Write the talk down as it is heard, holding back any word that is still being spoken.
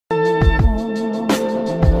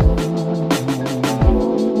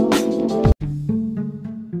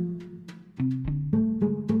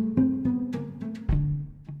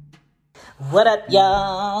What up,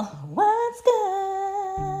 y'all? What's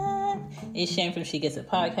good? It's Shane from She Gets It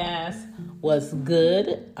Podcast. What's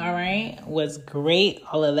good? All right. What's great?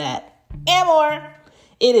 All of that and more.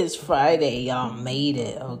 It is Friday. Y'all made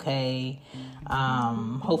it, okay?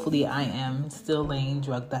 Hopefully I am still laying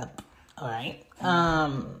drugged up. All right.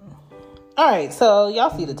 All right, so y'all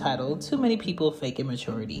see the title, Too Many People Fake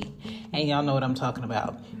Immaturity. And y'all know what I'm talking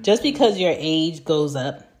about. Just because your age goes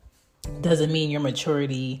up doesn't mean your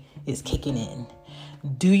maturity is kicking in.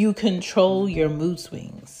 Do you control your mood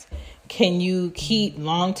swings? Can you keep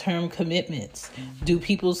long-term commitments? Do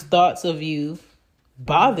people's thoughts of you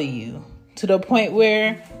bother you to the point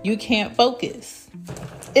where you can't focus?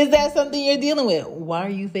 Is that something you're dealing with? Why are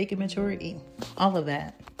you faking maturity? All of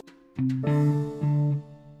that.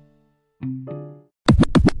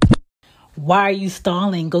 Why are you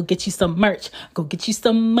stalling? Go get you some merch. Go get you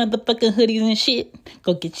some motherfucking hoodies and shit.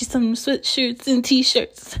 Go get you some sweatshirts and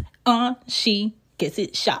t-shirts on She Gets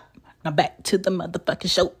It shop. Now back to the motherfucking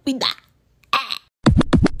show. We die.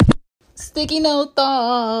 Sticky note thoughts.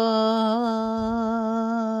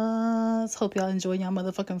 Hope y'all enjoy y'all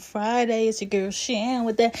motherfucking Friday. It's your girl Shan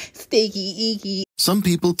with that sticky icky. Some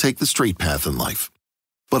people take the straight path in life.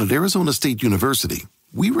 But at Arizona State University,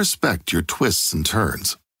 we respect your twists and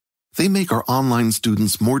turns. They make our online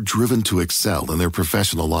students more driven to excel in their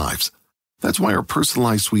professional lives. That's why our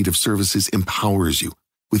personalized suite of services empowers you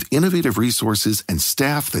with innovative resources and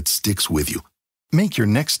staff that sticks with you. Make your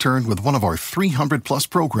next turn with one of our 300-plus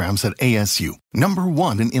programs at ASU,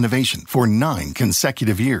 #1 in innovation for 9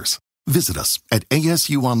 consecutive years. Visit us at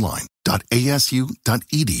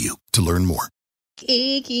asuonline.asu.edu to learn more.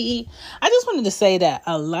 I just wanted to say that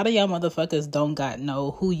a lot of y'all motherfuckers don't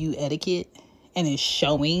know who you etiquette. And it's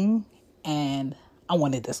showing, and I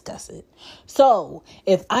want to discuss it. So,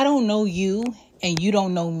 if I don't know you and you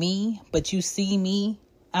don't know me, but you see me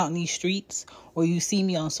out in these streets, or you see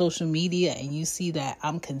me on social media and you see that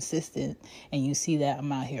I'm consistent and you see that I'm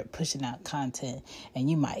out here pushing out content and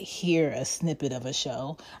you might hear a snippet of a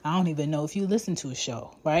show. I don't even know if you listen to a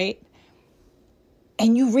show, right?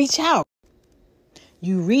 And you reach out.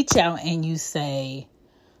 You reach out and you say,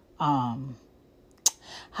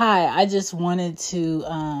 hi, I just wanted to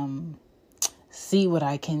see what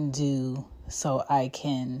I can do so I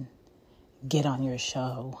can get on your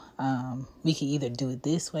show. We can either do it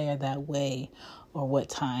this way or that way, or what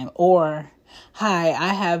time. Or, hi,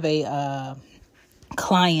 I have a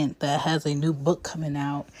client that has a new book coming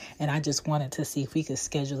out, and I just wanted to see if we could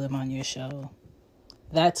schedule him on your show.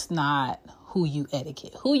 That's not who you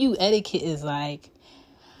etiquette. Who you etiquette is like,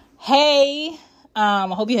 hey, I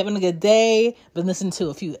hope you're having a good day. Been listening to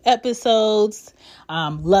a few episodes.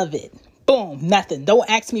 Love it. Boom. Nothing. Don't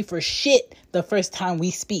ask me for shit the first time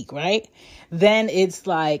we speak, right? Then it's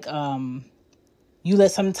like, you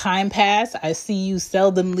let some time pass. I see you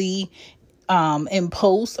seldomly in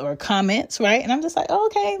posts or comments, right? And I'm just like,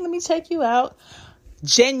 okay, let me check you out.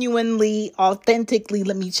 Genuinely, authentically,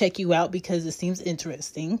 let me check you out because it seems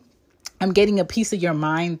interesting. I'm getting a piece of your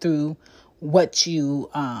mind through what you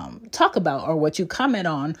talk about or what you comment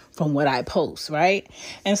on from what I post, right?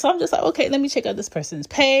 And so I'm just like, okay, let me check out this person's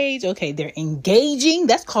page. Okay, they're engaging.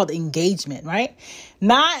 That's called engagement, right?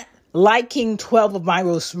 Not liking 12 of my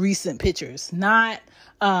most recent pictures. Not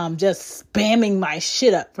just spamming my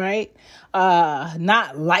shit up, right?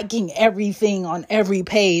 Not liking everything on every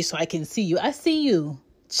page so I can see you. I see you.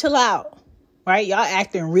 Chill out, right? Y'all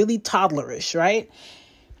acting really toddlerish, right?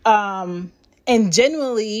 And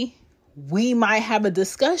generally, we might have a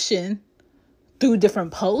discussion through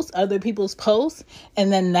different posts, other people's posts,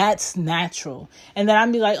 and then that's natural. And then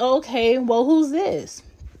I'd be like, okay, well, who's this?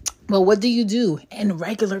 Well, what do you do in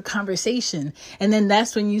regular conversation? And then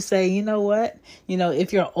that's when you say, you know what? You know,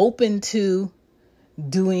 if you're open to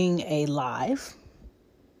doing a live,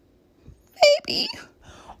 maybe,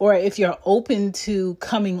 or if you're open to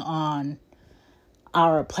coming on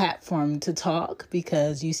our platform to talk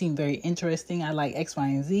because you seem very interesting. I like X, Y,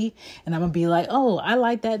 and Z. And I'm going to be like, oh, I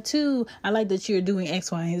like that too. I like that you're doing X,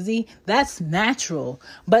 Y, and Z. That's natural.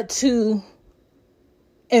 But to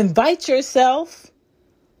invite yourself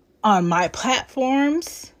on my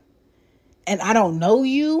platforms and I don't know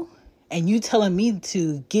you and you telling me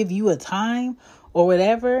to give you a time or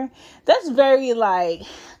whatever, that's very like,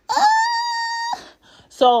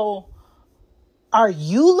 So are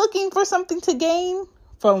you looking for something to gain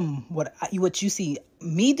from what you see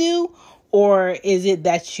me do? Or is it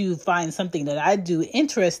that you find something that I do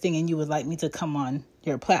interesting and you would like me to come on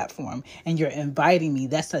your platform and you're inviting me?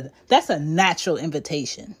 That's a natural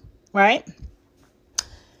invitation, right?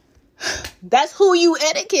 That's who you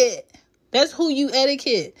etiquette.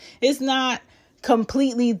 It's not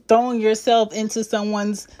completely throwing yourself into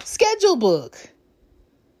someone's schedule book.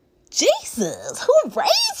 Jesus, who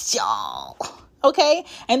raised y'all? Okay?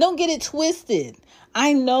 And don't get it twisted.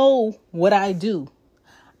 I know what I do.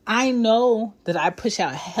 I know that I push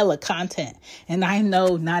out hella content, and I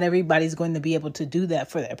know not everybody's going to be able to do that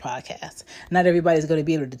for their podcast. Not everybody's going to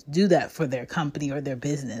be able to do that for their company or their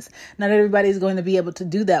business. Not everybody's going to be able to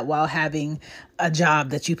do that while having a job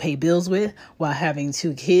that you pay bills with, while having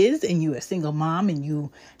 2 kids, and you're a single mom, and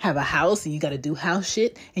you have a house, and you got to do house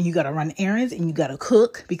shit, and you got to run errands, and you got to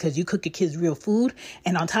cook because you cook your kids real food.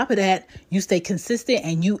 And on top of that, you stay consistent,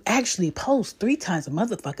 and you actually post 3 times a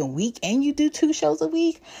motherfucking week, and you do 2 shows a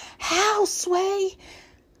week. How, Sway?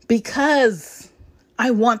 Because I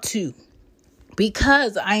want to.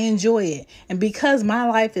 Because I enjoy it. And because my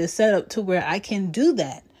life is set up to where I can do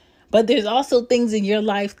that. But there's also things in your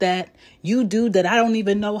life that you do that I don't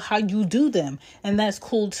even know how you do them. And that's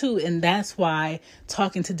cool too. And that's why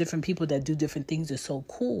talking to different people that do different things is so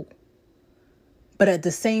cool. But at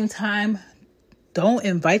the same time, don't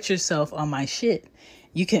invite yourself on my shit.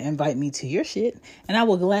 You can invite me to your shit, and I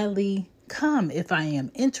will gladly come if I am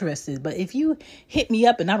interested. But if you hit me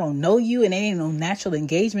up and I don't know you and there ain't no natural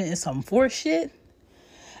engagement in some forced shit,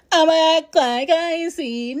 I'ma act like I ain't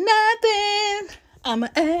see nothing. I'ma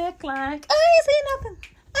act like I ain't see nothing.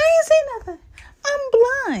 I ain't see nothing. I'm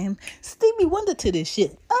blind. Stevie Wonder to this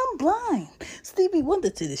shit. I'm blind. Stevie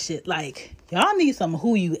Wonder to this shit. Like, y'all need some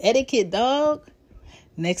who you etiquette, dog.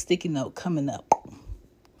 Next sticky note coming up.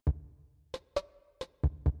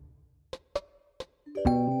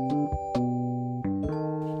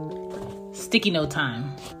 Sticky note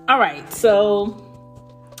time. All right, so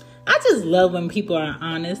I just love when people are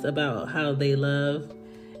honest about how they love,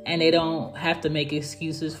 and they don't have to make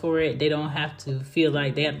excuses for it. They don't have to feel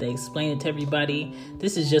like they have to explain it to everybody.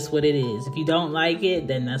 This is just what it is. If you don't like it,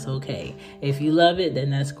 then that's okay. If you love it, then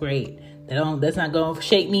that's great. That's not going to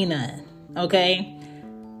shake me none. Okay?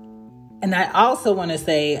 And I also want to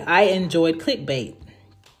say I enjoyed clickbait.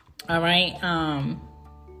 All right?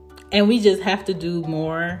 And we just have to do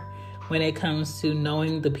more when it comes to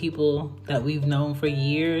knowing the people that we've known for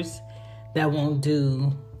years that won't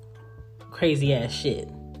do crazy ass shit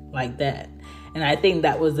like that. And I think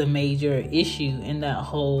that was a major issue in that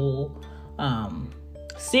whole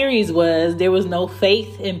series, was there was no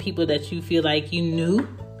faith in people that you feel like you knew,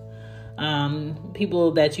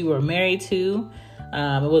 people that you were married to.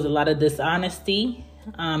 It was a lot of dishonesty,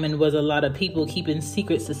 and it was a lot of people keeping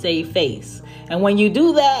secrets to save face. And when you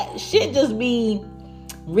do that, shit just be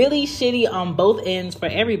really shitty on both ends for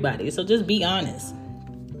everybody. So just be honest.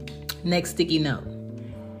 Next sticky note.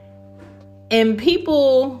 And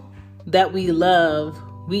people that we love,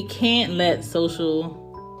 we can't let social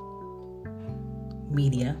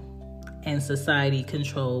media and society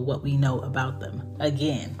control what we know about them.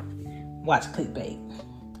 Again, watch clickbait.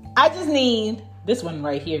 I just need, this one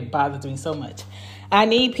right here bothers me so much. I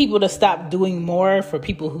need people to stop doing more for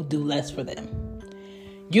people who do less for them.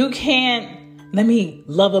 You can't, let me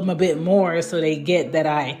love them a bit more so they get that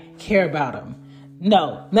I care about them.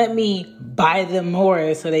 No, let me buy them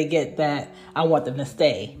more so they get that I want them to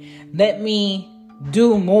stay. Let me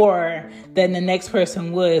do more than the next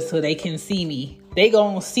person would so they can see me. They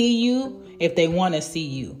gonna see you if they want to see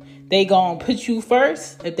you. They gonna put you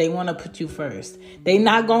first if they want to put you first. They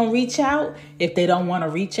not gonna reach out if they don't want to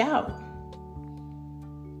reach out.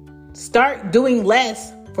 Start doing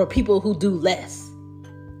less for people who do less.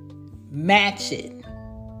 Match it.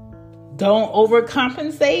 Don't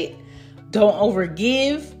overcompensate. Don't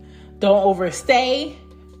overgive. Don't overstay.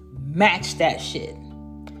 Match that shit.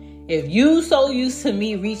 If you so used to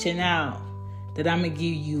me reaching out, that I'm going to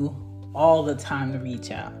give you all the time to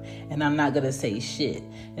reach out. And I'm not going to say shit.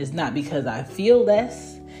 It's not because I feel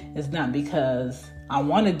less. It's not because I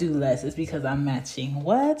want to do less. It's because I'm matching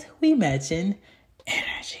what? We matching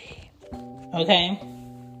energy. Okay?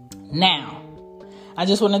 Now, I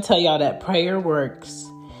just want to tell y'all that prayer works.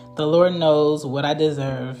 The Lord knows what I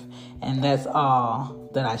deserve, and that's all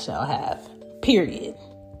that I shall have. Period.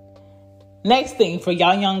 Next thing, for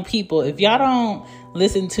y'all young people, if y'all don't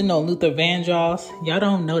listen to no Luther Vandross, y'all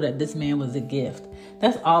don't know that this man was a gift.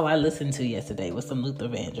 That's all I listened to yesterday was some Luther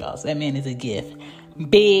Vandross. That man is a gift.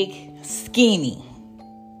 Big, skinny.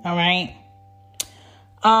 All right?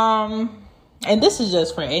 And this is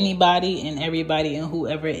just for anybody and everybody and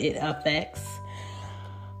whoever it affects.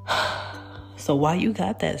 So while you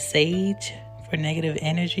got that sage for negative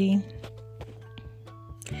energy,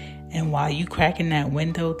 and while you cracking that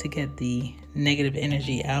window to get the negative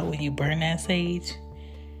energy out when you burn that sage,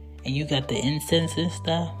 and you got the incense and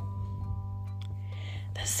stuff,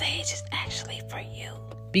 the sage is actually for you.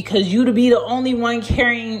 because you to be the only one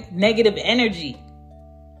carrying negative energy.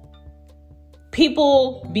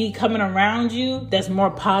 People be coming around you that's more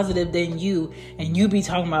positive than you, and you be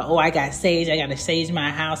talking about, oh, I got sage, I gotta sage my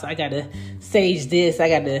house, I gotta sage this, I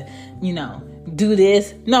gotta, do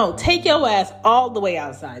this. No, take your ass all the way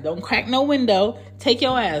outside. Don't crack no window. Take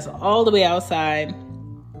your ass all the way outside.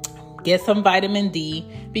 Get some vitamin D,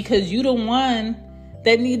 because you the one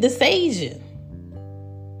that need the saging.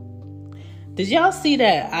 Did y'all see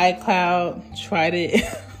that iCloud tried it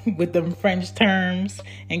with them French terms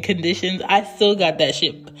and conditions? I still got that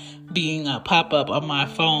shit being a pop-up on my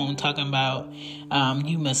phone talking about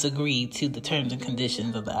you must agree to the terms and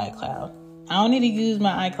conditions of the iCloud. I don't need to use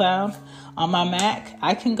my iCloud on my Mac.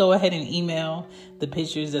 I can go ahead and email the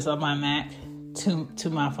pictures that's on my Mac to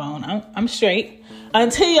my phone. I'm straight.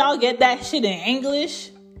 Until y'all get that shit in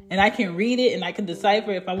English and I can read it and I can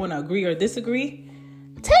decipher if I want to agree or disagree,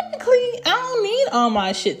 technically, I don't need all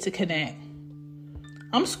my shit to connect.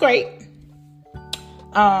 I'm straight.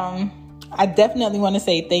 I definitely want to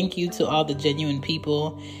say thank you to all the genuine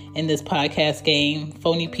people in this podcast game.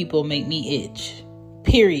 Phony people make me itch.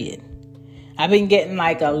 Period. I've been getting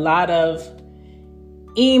like a lot of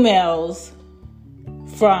emails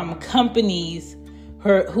from companies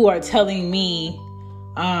who are telling me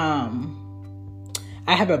I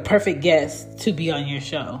have a perfect guest to be on your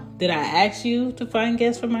show. Did I ask you to find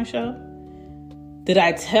guests for my show? Did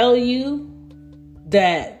I tell you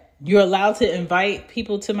that you're allowed to invite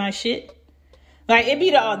people to my shit? Like, it'd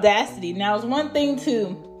be the audacity. Now, it's one thing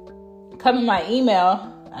to come in my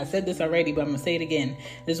email. I said this already, but I'm going to say it again.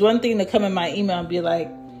 There's one thing to come in my email and be like,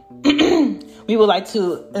 we would like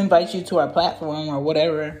to invite you to our platform or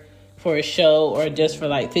whatever for a show, or just for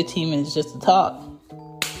like 15 minutes just to talk.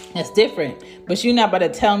 That's different. But you're not about to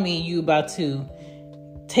tell me you about to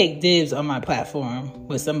take dibs on my platform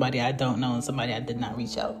with somebody I don't know and somebody I did not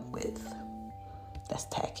reach out with. That's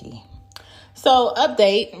tacky. So,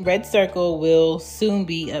 update, Red Circle will soon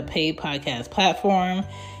be a paid podcast platform.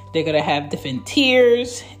 They're going to have different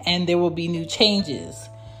tiers, and there will be new changes.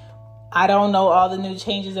 I don't know all the new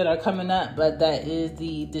changes that are coming up, but that is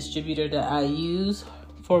the distributor that I use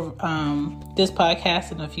for this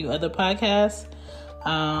podcast and a few other podcasts.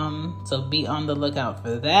 So be on the lookout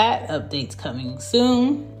for that. Updates coming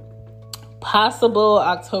soon. Possible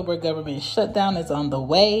October government shutdown is on the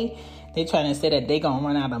way. They trying to say that they gonna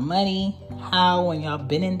run out of money. How, when y'all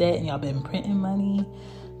been in debt and y'all been printing money?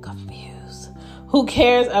 Confused. Who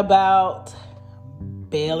cares about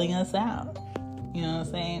bailing us out? You know what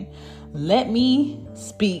I'm saying? Let me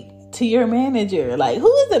speak to your manager. Like,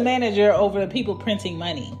 who is the manager over the people printing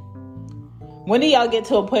money? When do y'all get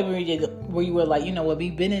to a point where you were like, you know what,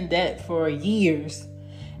 we've been in debt for years,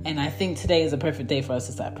 and I think today is a perfect day for us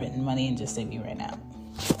to stop printing money and just save you right now?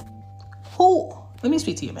 Who? Let me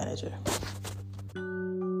speak to your manager.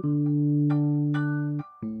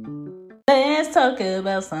 Let's talk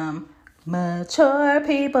about some mature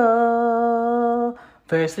people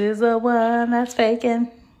versus the one that's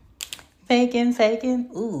faking.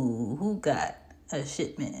 Ooh, who got a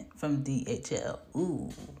shipment from DHL? Ooh,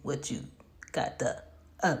 what you got the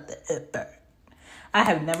other effort? I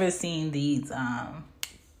have never seen these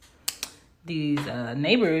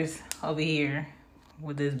neighbors over here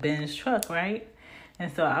with this Benz truck, right?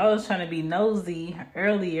 And so I was trying to be nosy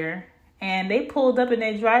earlier, and they pulled up in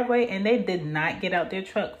their driveway and they did not get out their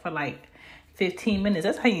truck for like 15 minutes.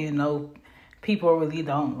 That's how you know people really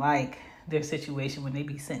don't like their situation, when they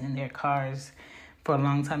be sitting in their cars for a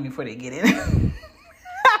long time before they get in.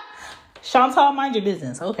 Chantal, mind your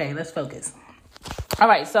business. Okay, let's focus. All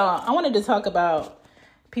right, so I wanted to talk about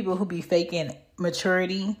people who be faking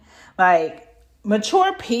maturity. Like,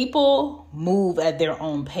 mature people move at their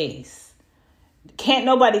own pace. Can't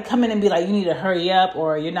nobody come in and be like, you need to hurry up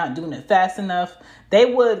or you're not doing it fast enough. They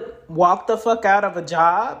would walk the fuck out of a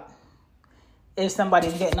job if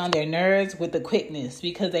somebody's getting on their nerves with the quickness,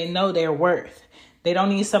 because they know their worth. They don't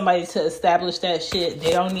need somebody to establish that shit.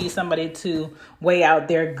 They don't need somebody to weigh out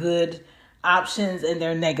their good options and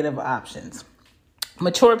their negative options.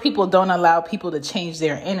 Mature people don't allow people to change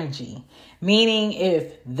their energy. Meaning,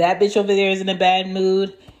 if that bitch over there is in a bad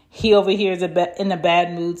mood, he over here is in a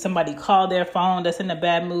bad mood, somebody call their phone that's in a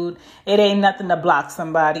bad mood, it ain't nothing to block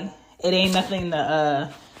somebody. It ain't nothing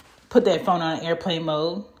to put that phone on airplane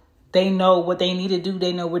mode. They know what they need to do.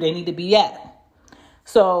 They know where they need to be at.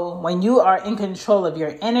 So when you are in control of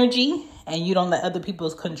your energy and you don't let other people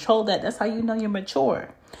control that, that's how you know you're mature.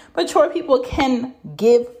 Mature people can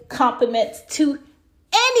give compliments to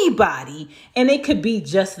anybody, and it could be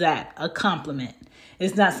just that, a compliment.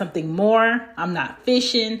 It's not something more. I'm not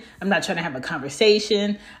fishing. I'm not trying to have a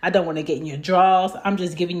conversation. I don't want to get in your drawers. I'm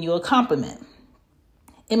just giving you a compliment.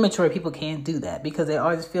 Immature people can't do that because they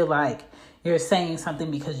always feel like you're saying something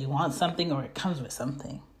because you want something or it comes with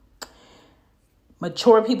something.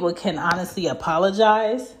 Mature people can honestly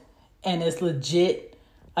apologize, and it's legit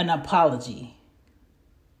an apology.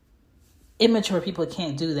 Immature people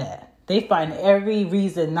can't do that. They find every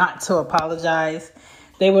reason not to apologize.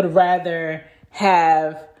 They would rather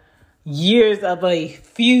have years of a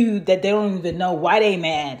feud that they don't even know why they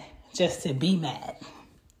mad just to be mad.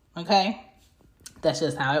 Okay? That's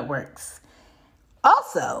just how it works.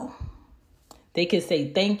 Also, they could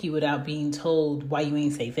say thank you without being told why you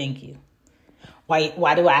ain't say thank you.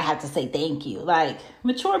 Why do I have to say thank you? Like,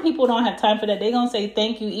 mature people don't have time for that. They're going to say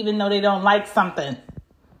thank you even though they don't like something.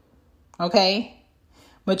 Okay?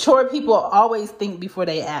 Mature people always think before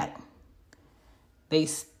they act. They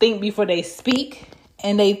think before they speak,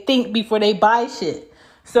 and they think before they buy shit.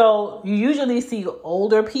 So you usually see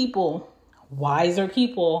older people, wiser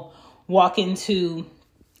people, walk into,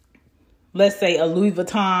 let's say, a Louis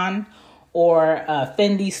Vuitton or a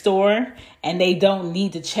Fendi store, and they don't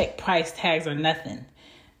need to check price tags or nothing.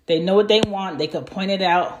 They know what they want. They could point it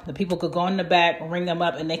out. The people could go in the back, ring them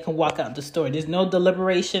up, and they can walk out the store. There's no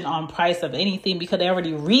deliberation on price of anything because they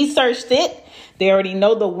already researched it. They already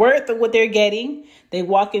know the worth of what they're getting. They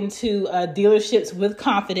walk into dealerships with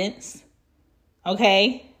confidence.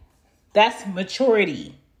 Okay? That's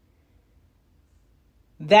maturity.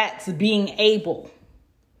 That's being able.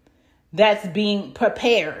 That's being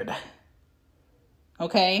prepared.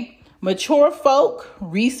 Okay? Mature folk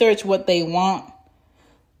research what they want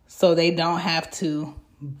so they don't have to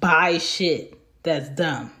buy shit that's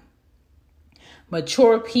dumb.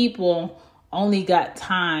 Mature people only got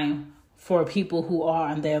time for people who are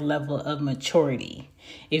on their level of maturity.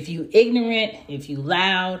 If you ignorant, if you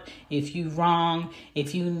loud, if you wrong,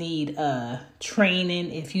 if you need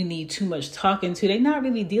training, if you need too much talking to, they're not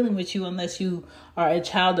really dealing with you unless you are a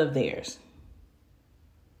child of theirs.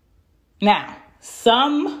 Now,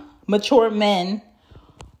 some mature men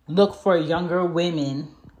look for younger women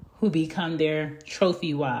who become their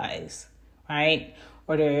trophy wives, right?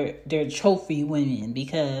 Or their trophy women,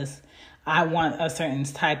 because I want a certain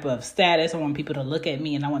type of status. I want people to look at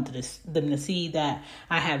me and I want them to see that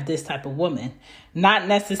I have this type of woman. Not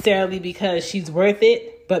necessarily because she's worth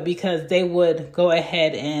it, but because they would go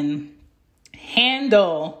ahead and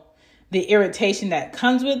handle the irritation that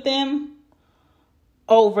comes with them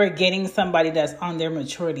over getting somebody that's on their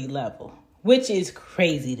maturity level, which is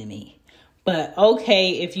crazy to me. But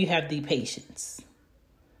okay, if you have the patience,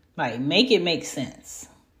 like, make it make sense.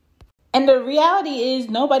 And the reality is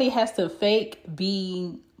nobody has to fake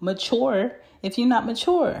being mature if you're not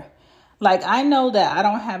mature. Like, I know that I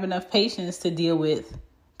don't have enough patience to deal with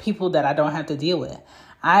people that I don't have to deal with.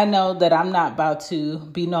 I know that I'm not about to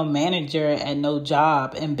be no manager at no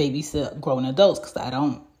job and babysit grown adults because I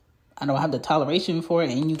don't have the toleration for it,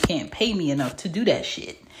 and you can't pay me enough to do that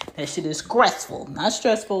shit. That shit is stressful. Not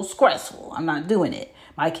stressful, stressful. I'm not doing it.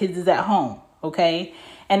 My kids is at home, okay?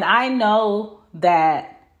 And I know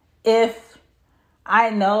that if I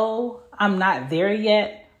know I'm not there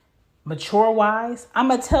yet, mature-wise, I'm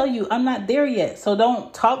going to tell you I'm not there yet. So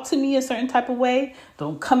don't talk to me a certain type of way.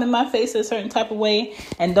 Don't come in my face a certain type of way.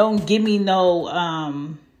 And don't give me you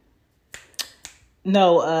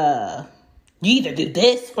either do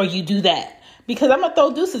this or you do that. Because I'm going to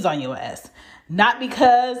throw deuces on your ass. Not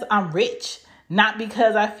because I'm rich. Not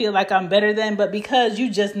because I feel like I'm better than, but because you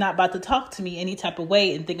just not about to talk to me any type of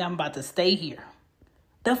way and think I'm about to stay here.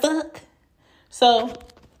 The fuck? So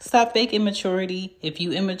stop fake immaturity. If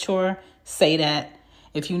you immature, say that.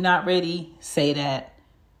 If you're not ready, say that.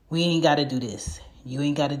 We ain't got to do this. You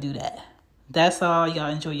ain't got to do that. That's all.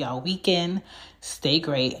 Y'all enjoy y'all weekend. Stay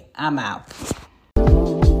great. I'm out.